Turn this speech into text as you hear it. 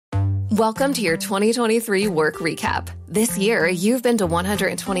Welcome to your 2023 work recap. This year, you've been to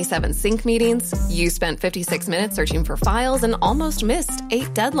 127 sync meetings, you spent 56 minutes searching for files, and almost missed 8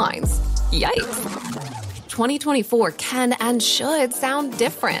 deadlines. Yikes. 2024 can and should sound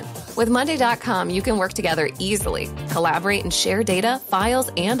different. With Monday.com, you can work together easily, collaborate and share data,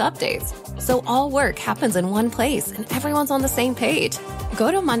 files, and updates. So all work happens in one place and everyone's on the same page. Go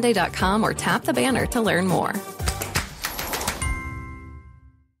to Monday.com or tap the banner to learn more.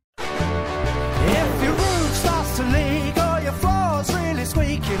 If your roof starts to leak or your floor's really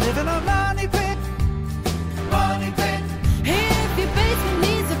squeaky, you live in a money pit. Money pit. If your basement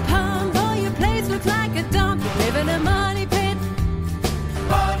needs a pump or your place looks like a dump, you live in a money pit.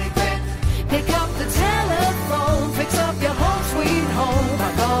 Money pit. Pick up the telephone, fix up your home sweet home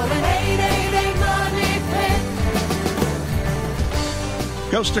by calling 888 Money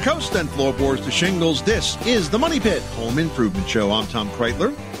Pit. Coast to coast and floorboards to shingles, this is the Money Pit Home Improvement Show. I'm Tom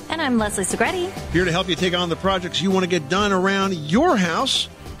Kreitler. And I'm Leslie Segretti. Here to help you take on the projects you want to get done around your house.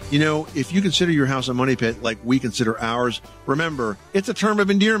 You know, if you consider your house a money pit like we consider ours, remember, it's a term of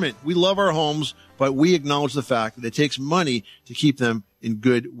endearment. We love our homes, but we acknowledge the fact that it takes money to keep them in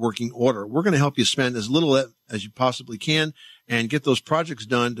good working order. We're going to help you spend as little as you possibly can and get those projects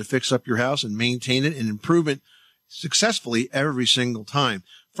done to fix up your house and maintain it and improve it successfully every single time.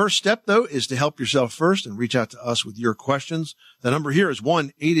 First step, though, is to help yourself first and reach out to us with your questions. The number here is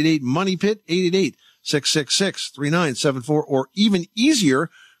 1-888-MONEYPIT, 888-666-3974, or even easier,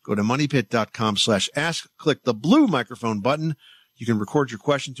 go to moneypit.com/ask, click the blue microphone button. You can record your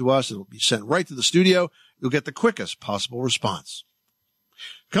question to us. It'll be sent right to the studio. You'll get the quickest possible response.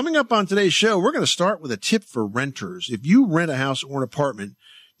 Coming up on today's show, we're going to start with a tip for renters. If you rent a house or an apartment,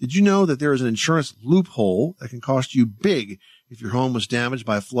 did you know that there is an insurance loophole that can cost you big if your home was damaged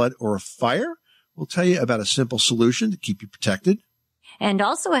by a flood or a fire? We'll tell you about a simple solution to keep you protected. And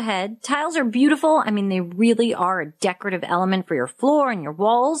also ahead, tiles are beautiful. I mean, they really are a decorative element for your floor and your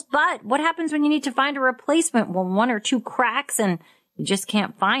walls. But what happens when you need to find a replacement when one or two cracks and you just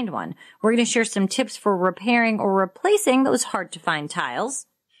can't find one? We're going to share some tips for repairing or replacing those hard to find tiles.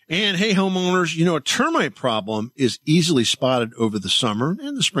 And hey, homeowners, you know, a termite problem is easily spotted over the summer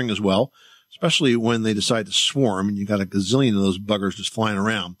and the spring as well, especially when they decide to swarm and you got a gazillion of those buggers just flying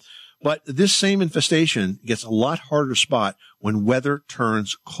around. But this same infestation gets a lot harder to spot when weather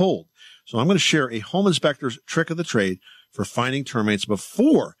turns cold. So I'm going to share a home inspector's trick of the trade for finding termites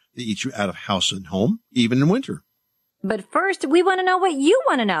before they eat you out of house and home, even in winter. But first, we want to know what you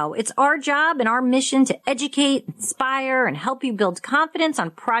want to know. It's our job and our mission to educate, inspire, and help you build confidence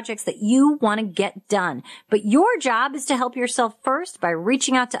on projects that you want to get done. But your job is to help yourself first by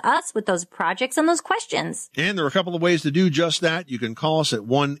reaching out to us with those projects and those questions. And there are a couple of ways to do just that. You can call us at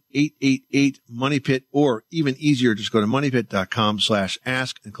 1-888-MONEYPIT, or even easier, just go to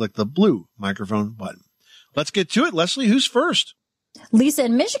moneypit.com/ask and click the blue microphone button. Let's get to it. Leslie, who's first? Lisa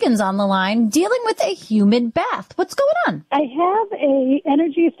in Michigan's on the line dealing with a humid bath. What's going on? I have a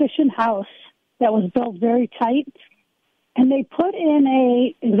energy efficient house that was built very tight, and they put in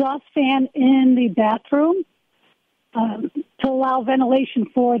a exhaust fan in the bathroom to allow ventilation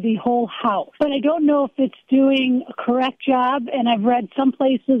for the whole house. But I don't know if it's doing a correct job, and I've read some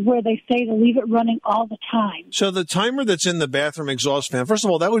places where they say to leave it running all the time. So the timer that's in the bathroom exhaust fan, first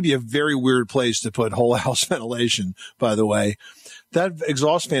of all, that would be a very weird place to put whole house ventilation, by the way. That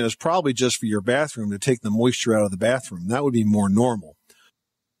exhaust fan is probably just for your bathroom to take the moisture out of the bathroom. That would be more normal.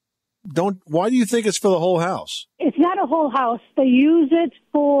 Why do you think it's for the whole house? It's not a whole house. They use it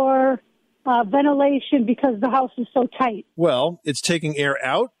for ventilation because the house is so tight. Well, it's taking air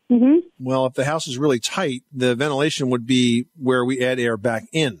out. Mm-hmm. Well, if the house is really tight, the ventilation would be where we add air back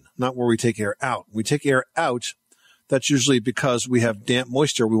in, not where we take air out. We take air out. That's usually because we have damp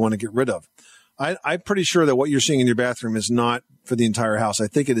moisture we want to get rid of. I'm pretty sure that what you're seeing in your bathroom is not for the entire house. I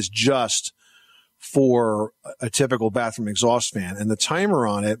think it is just for a typical bathroom exhaust fan. And the timer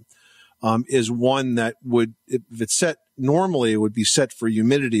on it is one that would, if it's set normally, it would be set for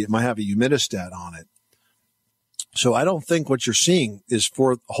humidity. It might have a humidistat on it. So I don't think what you're seeing is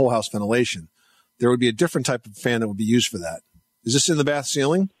for whole house ventilation. There would be a different type of fan that would be used for that. Is this in the bath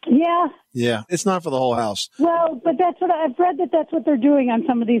ceiling? Yeah. Yeah, it's not for the whole house. Well, but that's what I've read, that's what they're doing on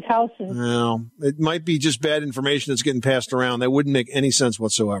some of these houses. No, it might be just bad information that's getting passed around. That wouldn't make any sense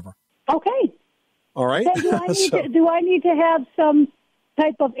whatsoever. Okay. All right. Then do I need to have some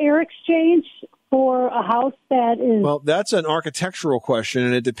type of air exchange for a house that is... Well, that's an architectural question,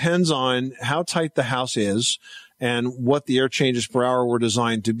 and it depends on how tight the house is and what the air changes per hour were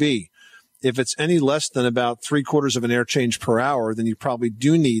designed to be. If it's any less than about 3/4 of an air change per hour, then you probably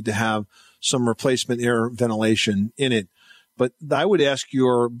do need to have some replacement air ventilation in it. But I would ask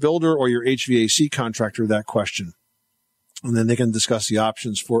your builder or your HVAC contractor that question. And then they can discuss the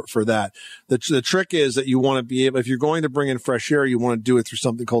options for that. The trick is that you want to be able, if you're going to bring in fresh air, you want to do it through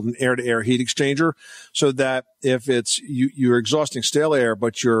something called an air-to-air heat exchanger, so that if it's you're exhausting stale air,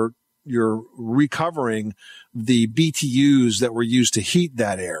 but you're recovering the BTUs that were used to heat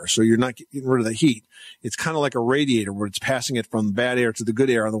that air. So you're not getting rid of the heat. It's kind of like a radiator where it's passing it from the bad air to the good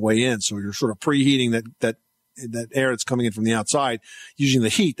air on the way in. So you're sort of preheating that air that's coming in from the outside using the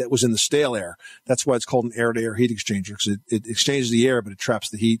heat that was in the stale air. That's why it's called an air-to-air heat exchanger, because it exchanges the air, but it traps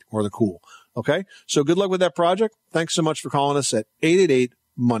the heat or the cool. Okay? So good luck with that project. Thanks so much for calling us at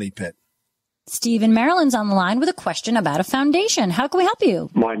 888-MONEY-PIT. Steve in Maryland's on the line with a question about a foundation. How can we help you?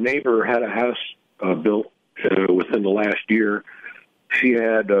 My neighbor had a house built within the last year. She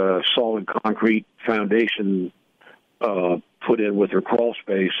had a solid concrete foundation put in with her crawl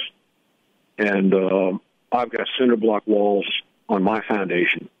space, and I've got cinderblock walls on my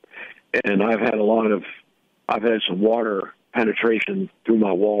foundation, and I've had some water penetration through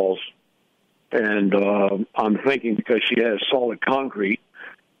my walls, and I'm thinking, because she has solid concrete,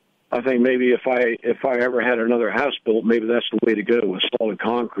 I think maybe if I ever had another house built, maybe that's the way to go with solid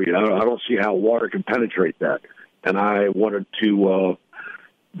concrete. I don't see how water can penetrate that, and I wanted to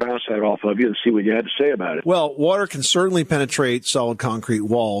bounce that off of you and see what you had to say about it. Well, water can certainly penetrate solid concrete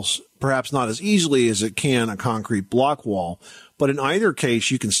walls, perhaps not as easily as it can a concrete block wall. But in either case,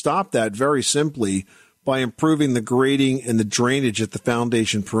 you can stop that very simply by improving the grading and the drainage at the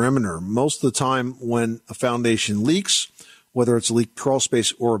foundation perimeter. Most of the time when a foundation leaks, whether it's a leak crawl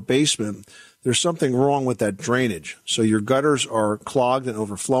space or a basement, there's something wrong with that drainage. So your gutters are clogged and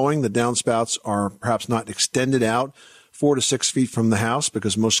overflowing. The downspouts are perhaps not extended out 4 to 6 feet from the house,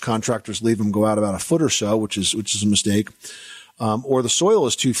 because most contractors leave them go out about a foot or so, which is a mistake. Or the soil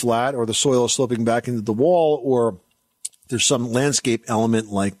is too flat, or the soil is sloping back into the wall, or there's some landscape element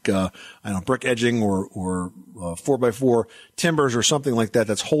like, brick edging or 4x4 timbers or something like that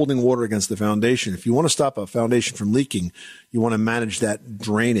that's holding water against the foundation. If you want to stop a foundation from leaking, you want to manage that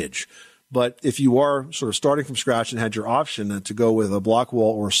drainage. But if you are sort of starting from scratch and had your option to go with a block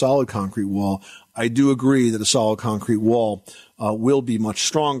wall or a solid concrete wall, I do agree that a solid concrete wall will be much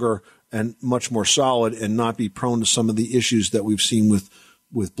stronger and much more solid and not be prone to some of the issues that we've seen with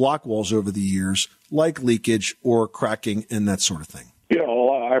block walls over the years, like leakage or cracking and that sort of thing. Yeah,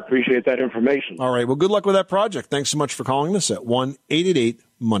 well, I appreciate that information. All right. Well, good luck with that project. Thanks so much for calling us at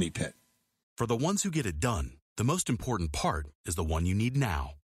 1-888-MONEY-PIT. For the ones who get it done, the most important part is the one you need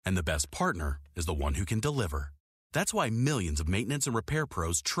now. And the best partner is the one who can deliver. That's why millions of maintenance and repair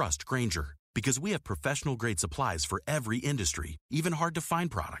pros trust Grainger, because we have professional-grade supplies for every industry, even hard-to-find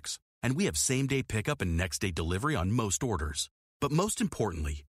products. And we have same-day pickup and next-day delivery on most orders. But most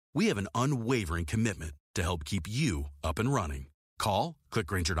importantly, we have an unwavering commitment to help keep you up and running. Call, click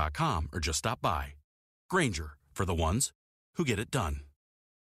Grainger.com, or just stop by. Grainger, for the ones who get it done.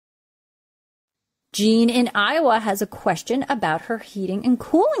 Jean in Iowa has a question about her heating and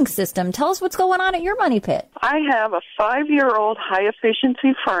cooling system. Tell us what's going on at your money pit. I have a 5-year-old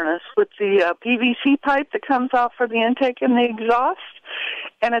high-efficiency furnace with the PVC pipe that comes out for the intake and the exhaust.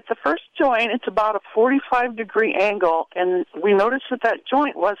 And at the first joint, it's about a 45-degree angle. And we noticed that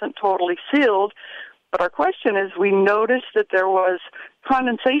joint wasn't totally sealed. But our question is, we noticed that there was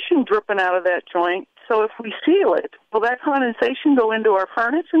condensation dripping out of that joint. So if we seal it, will that condensation go into our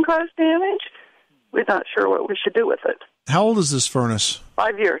furnace and cause damage? We're not sure what we should do with it. How old is this furnace?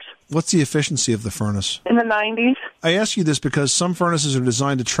 5 years. What's the efficiency of the furnace? In the 90s. I ask you this because some furnaces are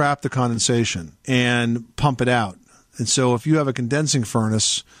designed to trap the condensation and pump it out. And so if you have a condensing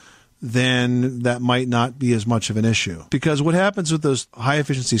furnace, then that might not be as much of an issue. Because what happens with those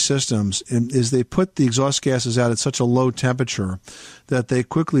high-efficiency systems is they put the exhaust gases out at such a low temperature that they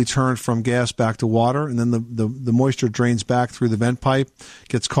quickly turn from gas back to water, and then the moisture drains back through the vent pipe,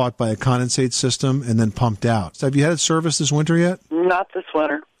 gets caught by a condensate system, and then pumped out. So have you had it serviced this winter yet? Not this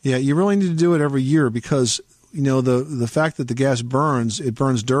winter. Yeah, you really need to do it every year because the fact that the gas burns, it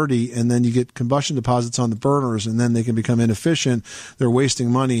burns dirty, and then you get combustion deposits on the burners, and then they can become inefficient. They're wasting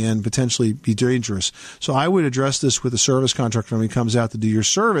money and potentially be dangerous. So I would address this with a service contractor when he comes out to do your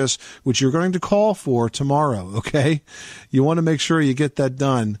service, which you're going to call for tomorrow, okay? You want to make sure you get that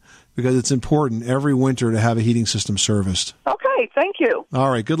done because it's important every winter to have a heating system serviced. Okay, thank you.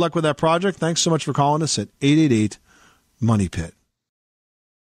 All right, good luck with that project. Thanks so much for calling us at 888-MONEY-PIT.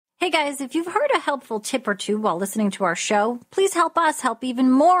 Hey guys, if you've heard a helpful tip or two while listening to our show, please help us help even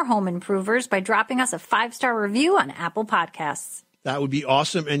more home improvers by dropping us a 5-star review on Apple Podcasts. That would be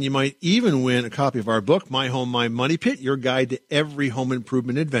awesome, and you might even win a copy of our book, My Home, My Money Pit, your guide to every home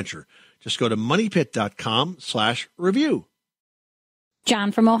improvement adventure. Just go to moneypit.com/review.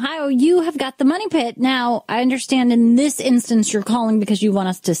 John from Ohio, you have got the money pit. Now, I understand in this instance you're calling because you want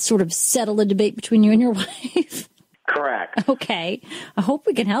us to sort of settle a debate between you and your wife. Correct. Okay. I hope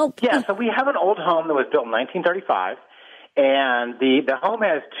we can help. Yeah, so we have an old home that was built in 1935, and the home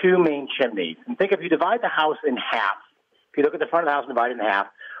has two main chimneys. And think if you divide the house in half, if you look at the front of the house and divide it in half,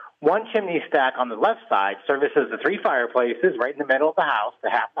 one chimney stack on the left side services the three fireplaces right in the middle of the house, the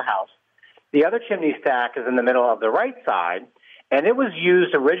half of the house. The other chimney stack is in the middle of the right side, and it was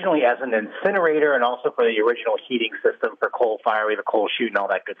used originally as an incinerator and also for the original heating system for coal fire, the coal chute and all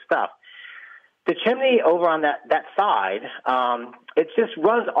that good stuff. The chimney over on that side, it just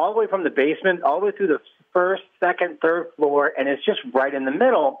runs all the way from the basement all the way through the first, second, third floor, and it's just right in the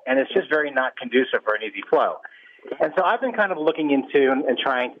middle, and it's just very not conducive for an easy flow. And so I've been kind of looking into and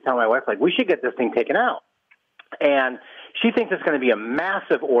trying to tell my wife, like, we should get this thing taken out. And she thinks it's going to be a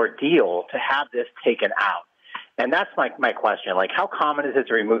massive ordeal to have this taken out. And that's my question. Like, how common is it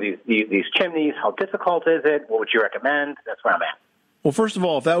to remove these chimneys? How difficult is it? What would you recommend? That's where I'm at. Well, first of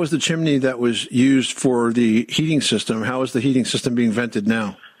all, if that was the chimney that was used for the heating system, how is the heating system being vented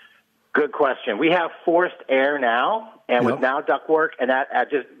now? Good question. We have forced air now, and with now ductwork, and that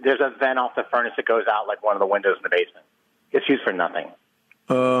there's a vent off the furnace that goes out like one of the windows in the basement. It's used for nothing.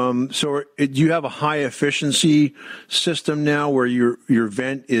 So do you have a high efficiency system now where your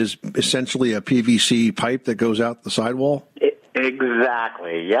vent is essentially a PVC pipe that goes out the sidewall?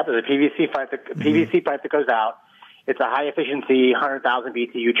 Exactly. Yeah, there's a PVC pipe that goes out. It's a high efficiency 100,000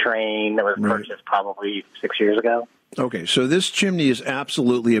 BTU train that was purchased probably 6 years ago. Okay, so this chimney is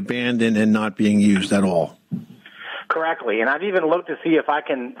absolutely abandoned and not being used at all. Correctly, and I've even looked to see if I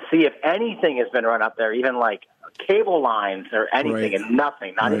can see if anything has been run up there, even like cable lines or anything, and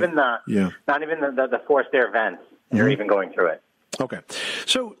nothing. Not even the forced air vents. They're even going through it. Okay,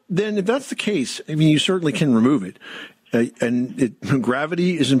 so then if that's the case, I mean, you certainly can remove it.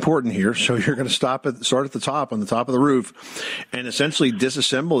 Gravity is important here, so you're going to start at the top, on the top of the roof, and essentially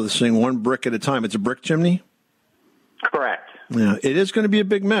disassemble this thing one brick at a time. It's a brick chimney? Correct. Yeah, it is going to be a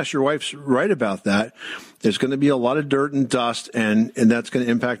big mess. Your wife's right about that. There's going to be a lot of dirt and dust, and that's going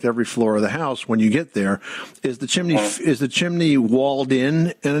to impact every floor of the house when you get there. Is the chimney walled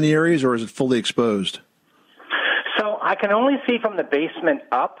in any areas, or is it fully exposed? So I can only see from the basement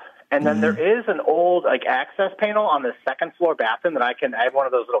up. And then there is an old access panel on the second floor bathroom that I have one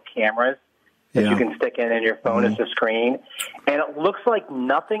of those little cameras that you can stick in your phone as a screen. And it looks like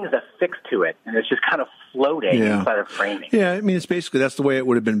nothing's affixed to it. And it's just kind of floating inside of framing. Yeah, I mean, it's basically, that's the way it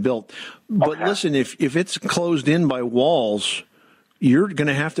would have been built. But listen, if it's closed in by walls, you're going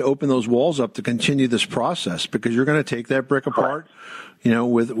to have to open those walls up to continue this process, because you're going to take that brick apart,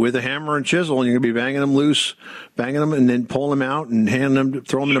 with a hammer and chisel, and you're going to be banging them and then pulling them out and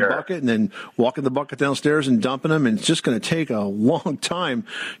throwing them in a bucket, and then walking the bucket downstairs and dumping them. And it's just going to take a long time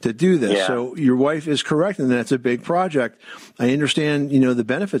to do this. Yeah. So your wife is correct in that it's a big project. I understand, the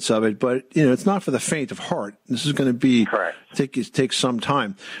benefits of it, but it's not for the faint of heart. This is going to take some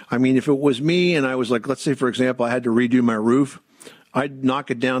time. I mean, if it was me and I was like, let's say, for example, I had to redo my roof, I'd knock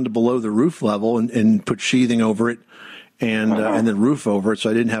it down to below the roof level and put sheathing over it and then roof over it, so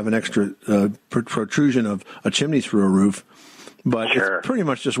I didn't have an extra protrusion of a chimney through a roof. But it's pretty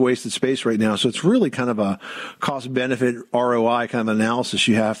much just wasted space right now. So it's really kind of a cost-benefit ROI kind of analysis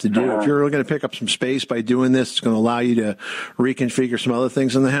you have to do. If you're really going to pick up some space by doing this, it's going to allow you to reconfigure some other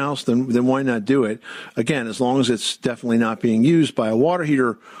things in the house, then why not do it? Again, as long as it's definitely not being used by a water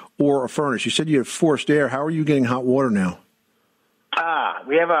heater or a furnace. You said you have forced air. How are you getting hot water now?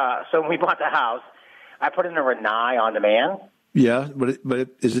 We have so when we bought the house, I put in a Renai on demand. Yeah, but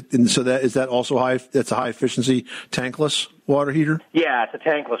is that also high? That's a high efficiency tankless water heater. Yeah, it's a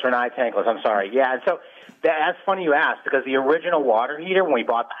tankless Renai tankless. I'm sorry. Yeah, and so that's funny you asked, because the original water heater when we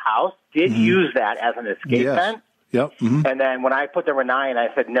bought the house did use that as an escape vent. Yep. Mm-hmm. And then when I put the Renai in,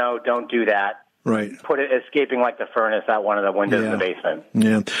 I said no, don't do that. Right. Put it escaping like the furnace out one of the windows in the basement.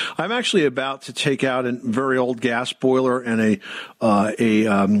 Yeah. I'm actually about to take out a very old gas boiler and a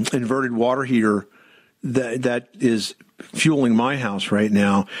inverted water heater that is fueling my house right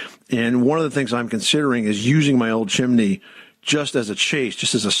now. And one of the things I'm considering is using my old chimney just as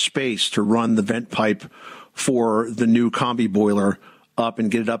a space to run the vent pipe for the new combi boiler up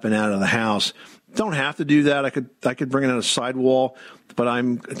and get it up and out of the house. Don't have to do that. I could bring it on a sidewall, but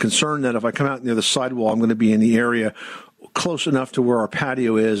I'm concerned that if I come out near the sidewall, I'm going to be in the area close enough to where our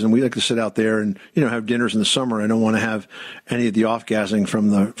patio is, and we like to sit out there and have dinners in the summer. I don't want to have any of the off-gassing from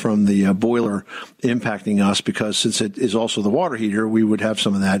the boiler impacting us, because since it is also the water heater, we would have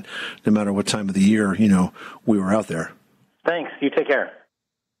some of that no matter what time of the year we were out there. Thanks. You take care.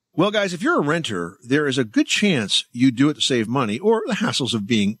 Well, guys, if you're a renter, there is a good chance you do it to save money or the hassles of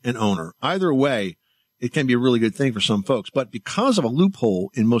being an owner. Either way, it can be a really good thing for some folks. But because of a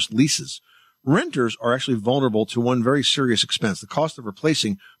loophole in most leases, renters are actually vulnerable to one very serious expense, the cost of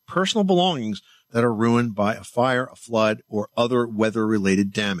replacing personal belongings that are ruined by a fire, a flood, or other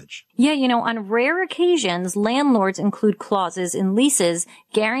weather-related damage. Yeah, on rare occasions, landlords include clauses in leases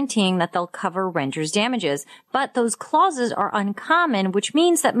guaranteeing that they'll cover renters' damages. But those clauses are uncommon, which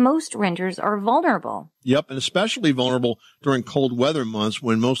means that most renters are vulnerable. Yep, and especially vulnerable during cold weather months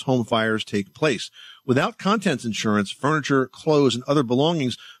when most home fires take place. Without contents insurance, furniture, clothes, and other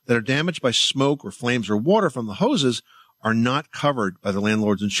belongings that are damaged by smoke or flames or water from the hoses are not covered by the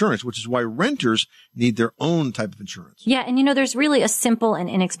landlord's insurance, which is why renters need their own type of insurance. Yeah, and there's really a simple and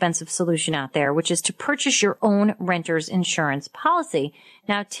inexpensive solution out there, which is to purchase your own renter's insurance policy.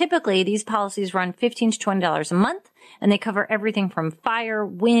 Now, typically, these policies run $15 to $20 a month, and they cover everything from fire,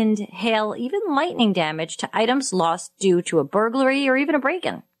 wind, hail, even lightning damage to items lost due to a burglary or even a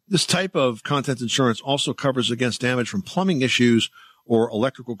break-in. This type of contents insurance also covers against damage from plumbing issues or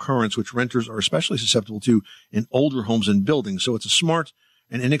electrical currents, which renters are especially susceptible to in older homes and buildings. So it's a smart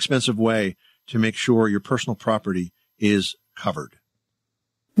and inexpensive way to make sure your personal property is covered.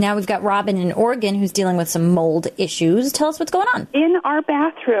 Now we've got Robin in Oregon who's dealing with some mold issues. Tell us what's going on. In our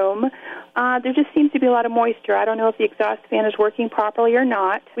bathroom, there just seems to be a lot of moisture. I don't know if the exhaust fan is working properly or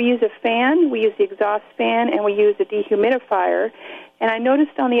not. We use a fan, we use the exhaust fan, and we use a dehumidifier. And I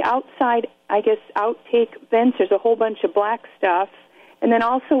noticed on the outside, outtake vents, there's a whole bunch of black stuff. And then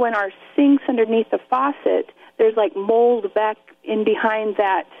also in our sinks underneath the faucet, there's like mold back in behind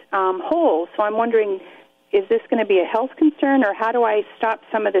that hole. So I'm wondering, is this going to be a health concern, or how do I stop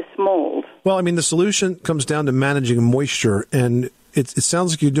some of this mold? Well, the solution comes down to managing moisture, and it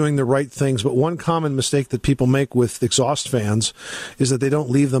sounds like you're doing the right things, but one common mistake that people make with exhaust fans is that they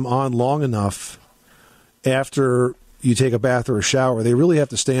don't leave them on long enough after you take a bath or a shower. They really have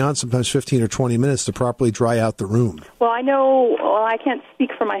to stay on sometimes 15 or 20 minutes to properly dry out the room. Well, I can't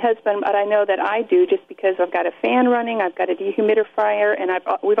speak for my husband, but I know that I do just because I've got a fan running, I've got a dehumidifier, and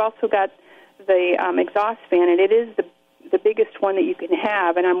we've also got the exhaust fan, and it is the biggest one that you can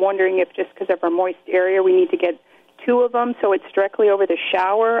have. And I'm wondering if just because of our moist area, we need to get two of them so it's directly over the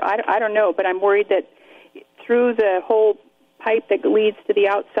shower. I don't know, but I'm worried that through the whole pipe that leads to the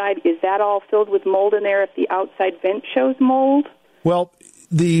outside, is that all filled with mold in there if the outside vent shows mold? Well,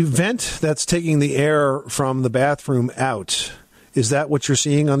 the vent that's taking the air from the bathroom out, is that what you're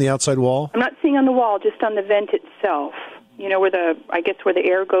seeing on the outside wall? I'm not seeing on the wall, just on the vent itself. Where the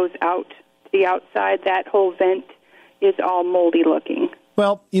air goes out to the outside, that whole vent is all moldy looking.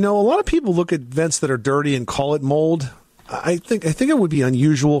 Well, a lot of people look at vents that are dirty and call it mold. I think it would be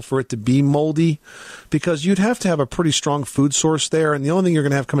unusual for it to be moldy because you'd have to have a pretty strong food source there, and the only thing you're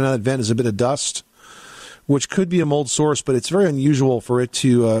going to have coming out of that vent is a bit of dust, which could be a mold source, but it's very unusual for it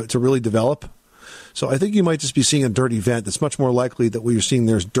to really develop. So I think you might just be seeing a dirty vent. It's much more likely that what you're seeing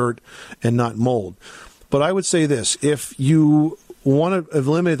there is dirt and not mold. But I would say this, if you want to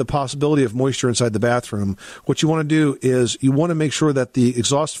eliminate the possibility of moisture inside the bathroom, what you want to do is you want to make sure that the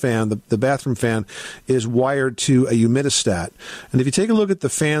exhaust fan, the bathroom fan, is wired to a humidistat. And if you take a look at the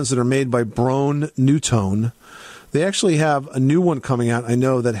fans that are made by Brown Newtone, they actually have a new one coming out, I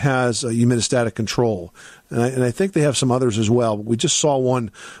know, that has a humidistatic control. And I think they have some others as well. We just saw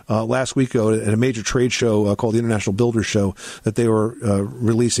one last week ago at a major trade show called the International Builders Show that they were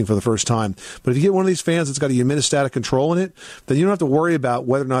releasing for the first time. But if you get one of these fans that's got a humidistatic control in it, then you don't have to worry about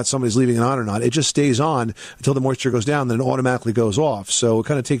whether or not somebody's leaving it on or not. It just stays on until the moisture goes down, then it automatically goes off. So it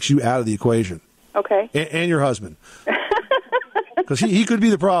kind of takes you out of the equation. Okay. And your husband. Because he could be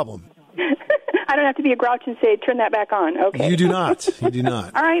the problem. I don't have to be a grouch and say, turn that back on. Okay. You do not. You do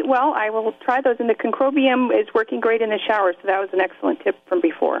not. All right. Well, I will try those. And the Concrobium is working great in the shower, so that was an excellent tip from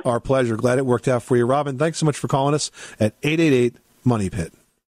before. Our pleasure. Glad it worked out for you. Robin, thanks so much for calling us at 888-MONEY-PIT.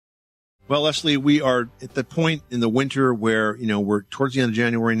 Well, Leslie, we are at the point in the winter where, we're towards the end of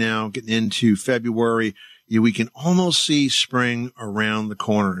January now, getting into February. We can almost see spring around the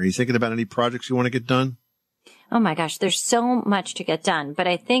corner. Are you thinking about any projects you want to get done? Oh my gosh, there's so much to get done. But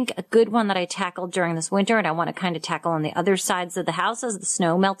I think a good one that I tackled during this winter, and I want to kind of tackle on the other sides of the house as the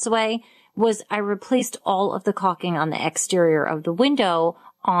snow melts away, was I replaced all of the caulking on the exterior of the window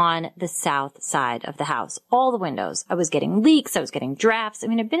on the south side of the house. All the windows. I was getting leaks. I was getting drafts. I've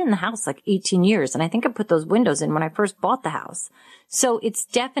been in the house like 18 years, and I think I put those windows in when I first bought the house. So it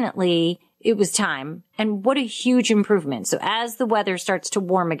was time. And what a huge improvement. So as the weather starts to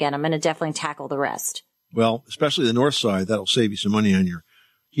warm again, I'm going to definitely tackle the rest. Well, especially the north side, that'll save you some money on your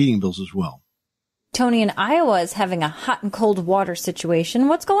heating bills as well. Tony in Iowa is having a hot and cold water situation.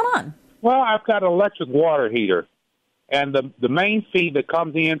 What's going on? Well, I've got an electric water heater, and the main feed that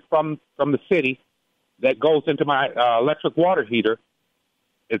comes in from the city that goes into my electric water heater,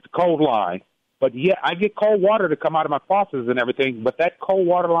 it's a cold line. But yeah, I get cold water to come out of my faucets and everything. But that cold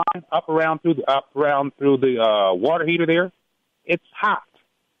water line up around through the water heater there, it's hot.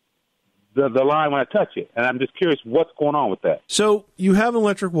 The line when I touch it, and I'm just curious what's going on with that. So you have an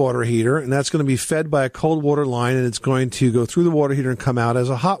electric water heater, and that's going to be fed by a cold water line, and it's going to go through the water heater and come out as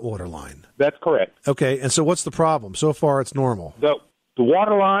a hot water line. That's correct. Okay, and so what's the problem? So far, it's normal. The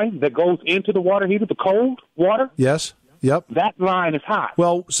water line that goes into the water heater, the cold water? Yes. Yep. That line is hot.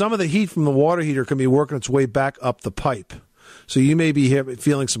 Well, some of the heat from the water heater can be working its way back up the pipe. So you may be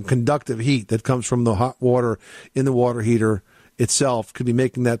feeling some conductive heat that comes from the hot water in the water heater itself, could be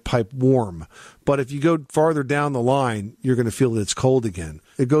making that pipe warm. But if you go farther down the line, you're going to feel that it's cold again.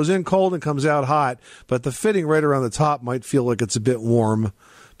 It goes in cold and comes out hot, but the fitting right around the top might feel like it's a bit warm.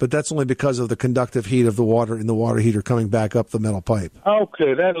 But that's only because of the conductive heat of the water in the water heater coming back up the metal pipe.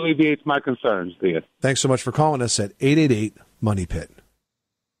 Okay, that alleviates my concerns then. Thanks so much for calling us at 888-MONEY-PIT.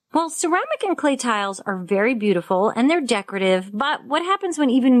 Well, ceramic and clay tiles are very beautiful and they're decorative, but what happens when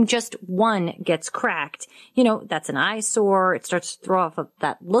even just one gets cracked? You know, that's an eyesore. It starts to throw off of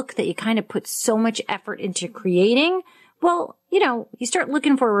that look that you kind of put so much effort into creating. Well, you know, you start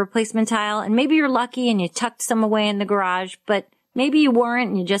looking for a replacement tile and maybe you're lucky and you tucked some away in the garage, but maybe you weren't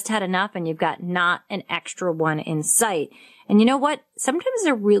and you just had enough and you've got not an extra one in sight. And you know what? Sometimes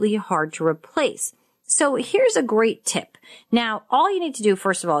they're really hard to replace. So here's a great tip. Now, all you need to do,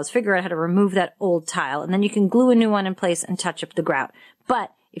 first of all, is figure out how to remove that old tile, and then you can glue a new one in place and touch up the grout.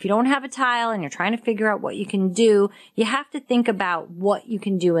 But if you don't have a tile and you're trying to figure out what you can do, you have to think about what you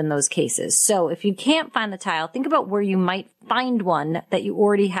can do in those cases. So if you can't find the tile, think about where you might find one that you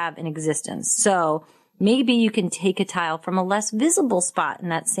already have in existence. So maybe you can take a tile from a less visible spot in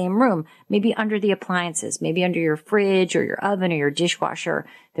that same room, maybe under the appliances, maybe under your fridge or your oven or your dishwasher.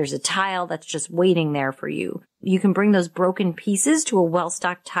 There's a tile that's just waiting there for you. You can bring those broken pieces to a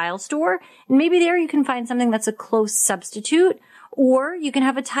well-stocked tile store, and maybe there you can find something that's a close substitute, or you can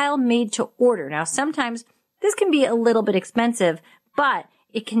have a tile made to order. Now, sometimes this can be a little bit expensive, but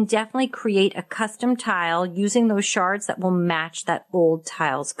it can definitely create a custom tile using those shards that will match that old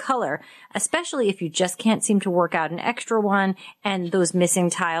tile's color, especially if you just can't seem to work out an extra one and those missing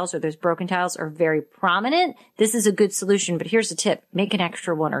tiles or those broken tiles are very prominent. This is a good solution, but here's a tip. Make an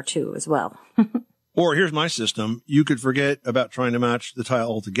extra one or two as well. Or here's my system. You could forget about trying to match the tile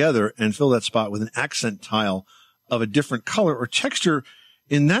altogether and fill that spot with an accent tile of a different color or texture.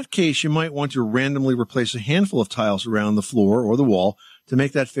 In that case, you might want to randomly replace a handful of tiles around the floor or the wall to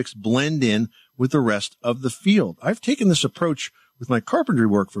make that fix blend in with the rest of the field. I've taken this approach with my carpentry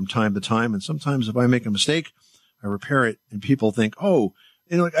work from time to time, and sometimes if I make a mistake, I repair it, and people think, oh,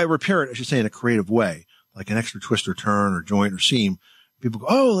 I repair it, I should say, in a creative way, like an extra twist or turn or joint or seam. People go,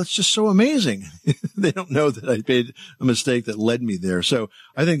 oh, that's just so amazing. They don't know that I made a mistake that led me there. So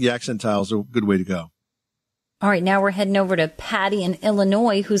I think the accent tiles are a good way to go. All right, now we're heading over to Patty in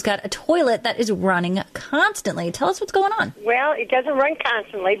Illinois, who's got a toilet that is running constantly. Tell us what's going on. Well, it doesn't run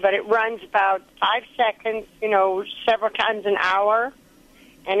constantly, but it runs about 5 seconds, several times an hour.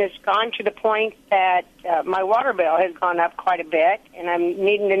 And it's gone to the point that my water bill has gone up quite a bit. And I'm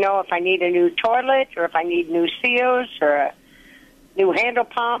needing to know if I need a new toilet or if I need new seals or a new handle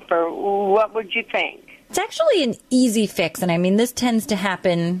pump, or what would you think? It's actually an easy fix, and I mean, this tends to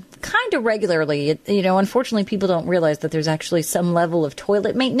happen kind of regularly. Unfortunately, people don't realize that there's actually some level of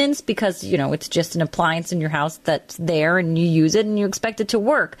toilet maintenance because, it's just an appliance in your house that's there and you use it and you expect it to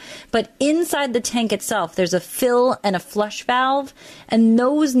work. But inside the tank itself, there's a fill and a flush valve, and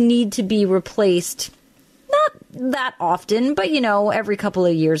those need to be replaced not that often, but, every couple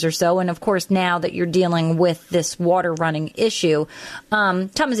of years or so. And, of course, now that you're dealing with this water running issue. Tom,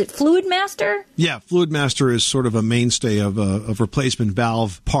 is it Fluid Master? Yeah, Fluid Master is sort of a mainstay of replacement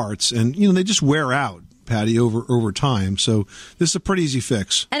valve parts. And, they just wear out, Patty, over time. So this is a pretty easy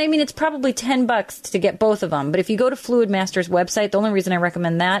fix. And, I mean, it's probably $10 to get both of them. But if you go to Fluid Master's website, the only reason I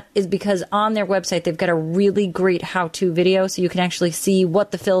recommend that is because on their website, they've got a really great how-to video. So you can actually see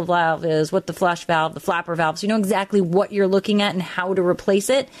what the fill valve is, what the flush valve, the flapper valve. So you know exactly what you're looking at and how to replace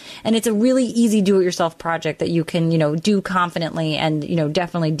it. And it's a really easy do-it-yourself project that you can, do confidently and,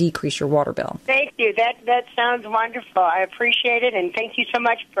 definitely decrease your water bill. Thank you. That sounds wonderful. I appreciate it. And thank you so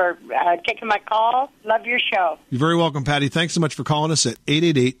much for taking my call. Love your show. You're very welcome, Patty. Thanks so much for calling us at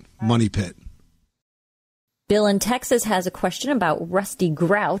 888-MONEY-PIT. Bill in Texas has a question about rusty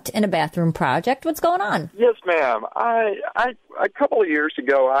grout in a bathroom project. What's going on? Yes, ma'am. I a couple of years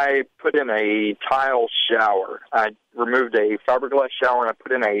ago, I put in a tile shower. I removed a fiberglass shower and I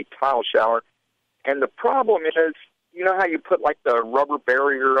put in a tile shower. And the problem is, you know how you put like the rubber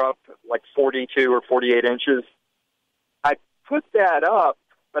barrier up, like 42 or 48 inches? I put that up,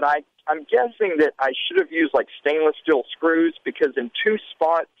 but I'm guessing that I should have used like stainless steel screws, because in two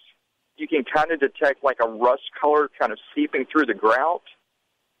spots you can kind of detect like a rust color kind of seeping through the grout.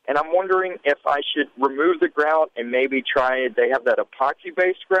 And I'm wondering if I should remove the grout and maybe try, they have that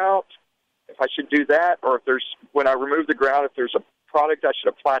epoxy-based grout, if I should do that, or if there's, when I remove the grout, if there's a product I should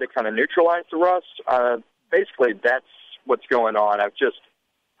apply to kind of neutralize the rust. Basically, that's what's going on.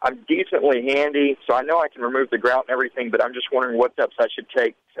 I'm decently handy, so I know I can remove the grout and everything, but I'm just wondering what steps I should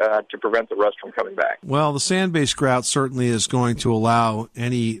take to prevent the rust from coming back. Well, the sand-based grout certainly is going to allow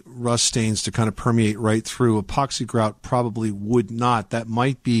any rust stains to kind of permeate right through. Epoxy grout probably would not. That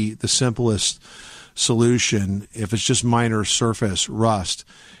might be the simplest solution if it's just minor surface rust.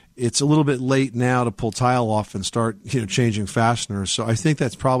 It's a little bit late now to pull tile off and start, changing fasteners. So I think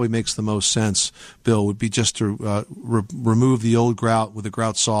that probably makes the most sense, Bill, would be just to remove the old grout with a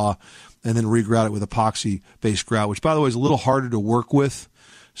grout saw and then regrout it with epoxy-based grout, which, by the way, is a little harder to work with.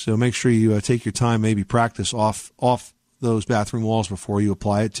 So make sure you take your time, maybe practice off those bathroom walls before you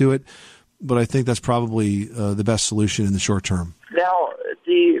apply it to it. But I think that's probably the best solution in the short term. Now,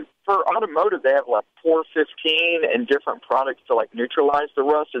 for automotive, they have like 415 and different products to like neutralize the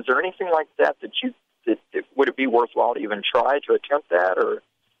rust. Is there anything like that would it be worthwhile to even try to attempt that, or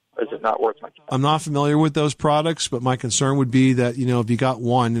is it not worth my time? I'm not familiar with those products, but my concern would be that, if you got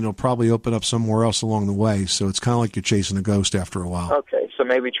one, it'll probably open up somewhere else along the way. So it's kind of like you're chasing a ghost after a while. Okay, so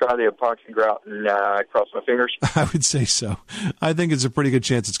maybe try the epoxy grout and cross my fingers. I would say so. I think it's a pretty good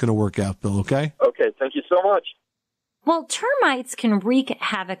chance it's going to work out, Bill, okay? Okay, thank you so much. Well, termites can wreak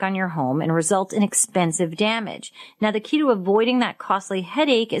havoc on your home and result in expensive damage. Now, the key to avoiding that costly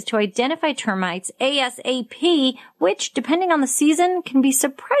headache is to identify termites ASAP, which, depending on the season, can be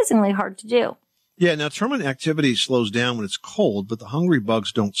surprisingly hard to do. Yeah, now termite activity slows down when it's cold, but the hungry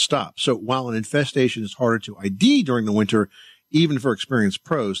bugs don't stop. So while an infestation is harder to ID during the winter, even for experienced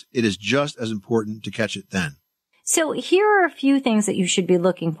pros, it is just as important to catch it then. So here are a few things that you should be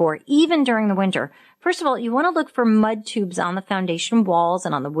looking for, even during the winter. First of all, you want to look for mud tubes on the foundation walls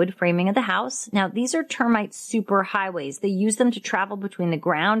and on the wood framing of the house. Now, these are termite superhighways. They use them to travel between the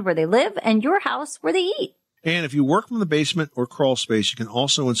ground where they live and your house where they eat. And if you work from the basement or crawl space, you can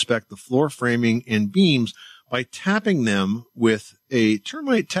also inspect the floor framing and beams by tapping them with a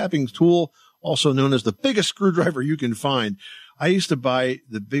termite tapping tool, also known as the biggest screwdriver you can find. I used to buy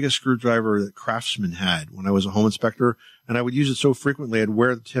the biggest screwdriver that Craftsman had when I was a home inspector, and I would use it so frequently I'd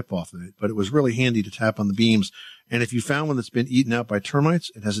wear the tip off of it, but it was really handy to tap on the beams. And if you found one that's been eaten out by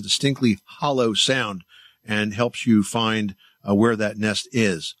termites, it has a distinctly hollow sound and helps you find where that nest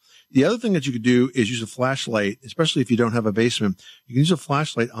is. The other thing that you could do is use a flashlight, especially if you don't have a basement. You can use a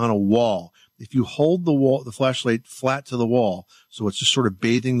flashlight on a wall. If you hold the flashlight flat to the wall, so it's just sort of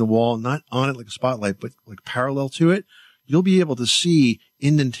bathing the wall, not on it like a spotlight, but like parallel to it, you'll be able to see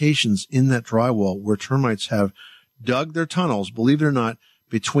indentations in that drywall where termites have dug their tunnels, believe it or not,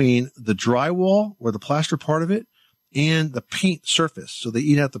 between the drywall or the plaster part of it and the paint surface. So they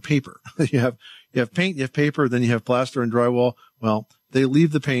eat out the paper. you have paint, you have paper, then you have plaster and drywall. Well, they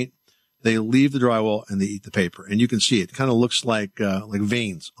leave the paint, they leave the drywall, and they eat the paper. And you can see it. It kind of looks like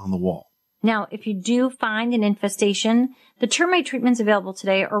veins on the wall. Now, if you do find an infestation, the termite treatments available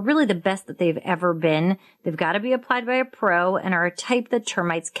today are really the best that they've ever been. They've got to be applied by a pro and are a type that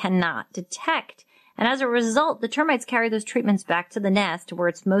termites cannot detect. And as a result, the termites carry those treatments back to the nest where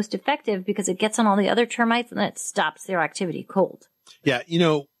it's most effective because it gets on all the other termites and then it stops their activity cold. Yeah,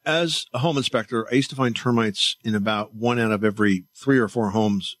 as a home inspector, I used to find termites in about 1 out of every 3 or 4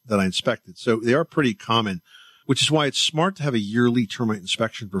 homes that I inspected. So they are pretty common, which is why it's smart to have a yearly termite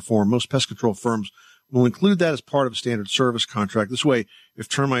inspection performed. Most pest control firms will include that as part of a standard service contract. This way, if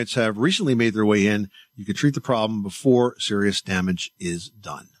termites have recently made their way in, you can treat the problem before serious damage is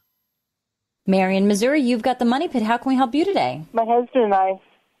done. Mary in Missouri, you've got the Money Pit. How can we help you today? My husband and I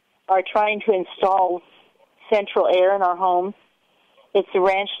are trying to install central air in our home. It's a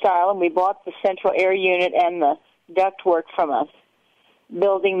ranch style, and we bought the central air unit and the ductwork from a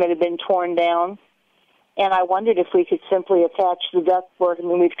building that had been torn down. And I wondered if we could simply attach the ductwork. I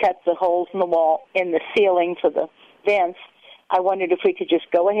mean, we've cut the holes in the wall, in the ceiling for the vents. I wondered if we could just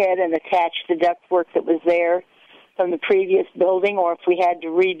go ahead and attach the ductwork that was there from the previous building, or if we had to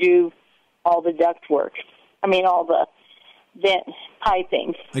redo all the ductwork. I mean, all the vent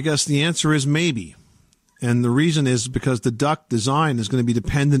piping. I guess the answer is maybe. And the reason is because the duct design is going to be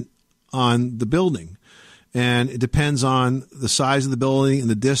dependent on the building. And it depends on the size of the building and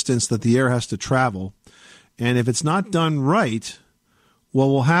the distance that the air has to travel. And if it's not done right, what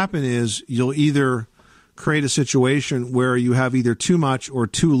will happen is you'll either create a situation where you have either too much or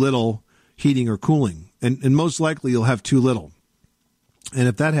too little heating or cooling. And most likely you'll have too little. And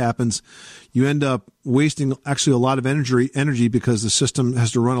if that happens, you end up wasting actually a lot of energy because the system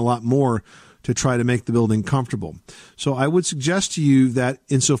has to run a lot more to try to make the building comfortable. So I would suggest to you that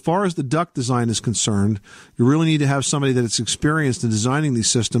insofar as the duct design is concerned, you really need to have somebody that is experienced in designing these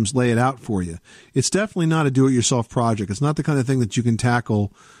systems lay it out for you. It's definitely not a do-it-yourself project. It's not the kind of thing that you can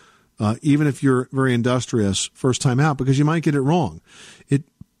tackle even if you're very industrious first time out, because you might get it wrong. It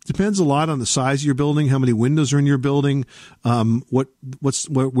depends a lot on the size of your building, how many windows are in your building, where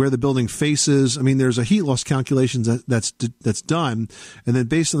the building faces. I mean, there's a heat loss calculation that's done, and then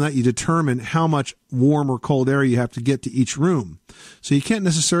based on that, you determine how much warm or cold air you have to get to each room. So you can't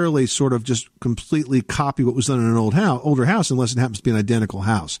necessarily sort of just completely copy what was done in an older house unless it happens to be an identical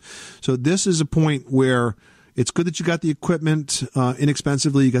house. So this is a point where it's good that you got the equipment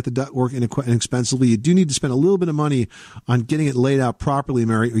inexpensively. You got the ductwork inexpensively. You do need to spend a little bit of money on getting it laid out properly,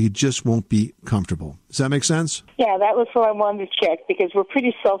 Mary, or you just won't be comfortable. Does that make sense? Yeah, that was what I wanted to check, because we're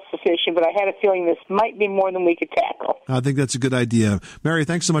pretty self-sufficient, but I had a feeling this might be more than we could tackle. I think that's a good idea. Mary,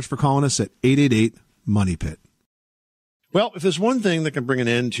 thanks so much for calling us at 888-MONEY-PIT. Well, if there's one thing that can bring an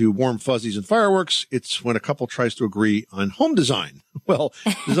end to warm fuzzies and fireworks, it's when a couple tries to agree on home design. Well,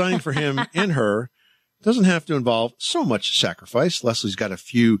 designing for him and her doesn't have to involve so much sacrifice. Leslie's got a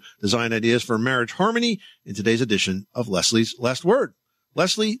few design ideas for marriage harmony in today's edition of Leslie's Last Word.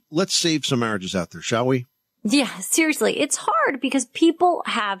 Leslie, let's save some marriages out there, shall we? Yeah, seriously. It's hard because people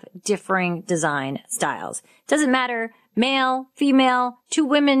have differing design styles. Doesn't matter, male, female, 2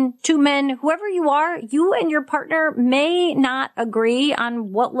 women, 2 men, whoever you are, you and your partner may not agree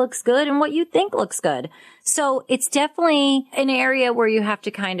on what looks good and what you think looks good. So it's definitely an area where you have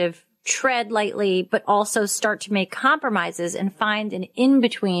to kind of tread lightly, but also start to make compromises and find an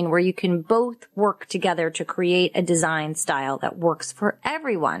in-between where you can both work together to create a design style that works for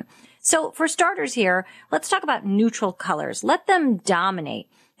everyone. So for starters here, let's talk about neutral colors. Let them dominate.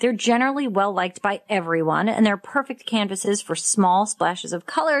 They're generally well liked by everyone, and they're perfect canvases for small splashes of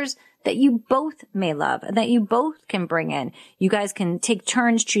colors that you both may love and that you both can bring in. You guys can take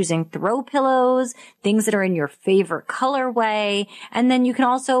turns choosing throw pillows, things that are in your favorite colorway, and then you can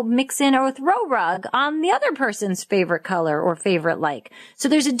also mix in a throw rug on the other person's favorite color or favorite like. So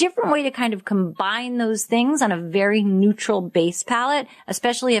there's a different way to kind of combine those things on a very neutral base palette,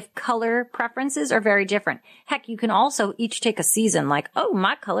 especially if color preferences are very different. Heck, you can also each take a season, like, oh,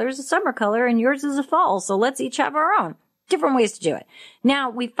 my color is a summer color and yours is a fall, so let's each have our own. Different ways to do it. Now,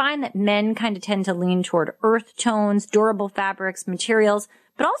 we find that men kind of tend to lean toward earth tones, durable fabrics, materials,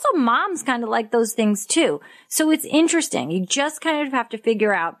 but also moms kind of like those things too. So it's interesting. You just kind of have to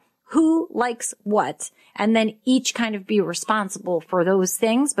figure out who likes what, and then each kind of be responsible for those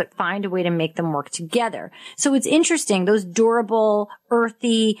things, but find a way to make them work together. So it's interesting. Those durable,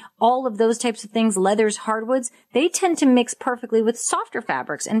 earthy, all of those types of things, leathers, hardwoods, they tend to mix perfectly with softer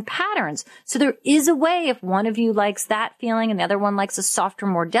fabrics and patterns. So there is a way, if one of you likes that feeling and the other one likes a softer,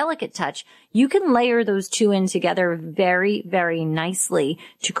 more delicate touch, you can layer those two in together very, very nicely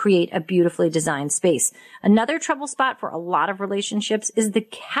to create a beautifully designed space. Another trouble spot for a lot of relationships is the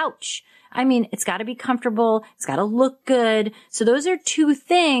couch. I mean, it's got to be comfortable. It's got to look good. So those are 2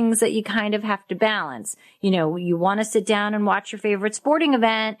 things that you kind of have to balance. You know, you want to sit down and watch your favorite sporting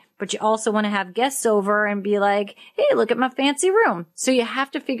event, but you also want to have guests over and be like, hey, look at my fancy room. So you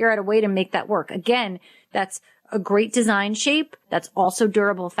have to figure out a way to make that work. Again, that's a great design shape. That's also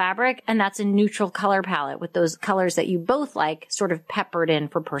durable fabric. And that's a neutral color palette with those colors that you both like sort of peppered in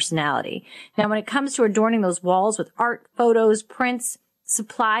for personality. Now, when it comes to adorning those walls with art, photos, prints,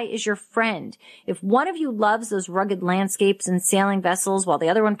 supply is your friend. If one of you loves those rugged landscapes and sailing vessels while the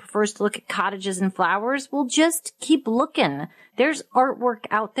other one prefers to look at cottages and flowers, well, just keep looking. There's artwork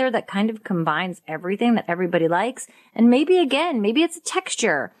out there that kind of combines everything that everybody likes. And maybe it's a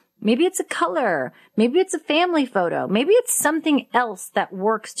texture. Maybe it's a color. Maybe it's a family photo. Maybe it's something else that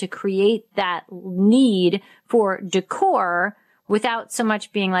works to create that need for decor without so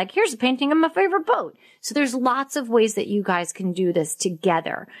much being like, here's a painting of my favorite boat. So there's lots of ways that you guys can do this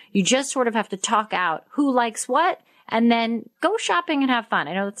together. You just sort of have to talk out who likes what and then go shopping and have fun.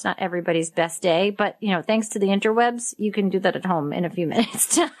 I know it's not everybody's best day, but, you know, thanks to the interwebs, you can do that at home in a few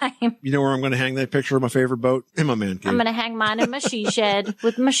minutes' time. You know where I'm going to hang that picture of my favorite boat? In my man cave. I'm going to hang mine in my she shed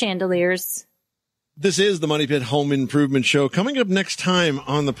with my chandeliers. This is the Money Pit Home Improvement Show. Coming up next time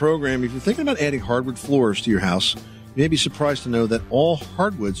on the program, if you're thinking about adding hardwood floors to your house, you may be surprised to know that all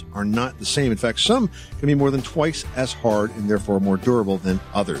hardwoods are not the same. In fact, some can be more than twice as hard and therefore more durable than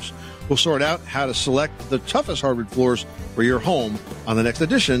others. We'll sort out how to select the toughest hardwood floors for your home on the next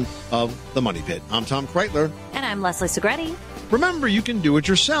edition of The Money Pit. I'm Tom Kreitler. And I'm Leslie Segretti. Remember, you can do it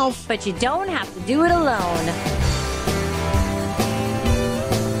yourself, but you don't have to do it alone.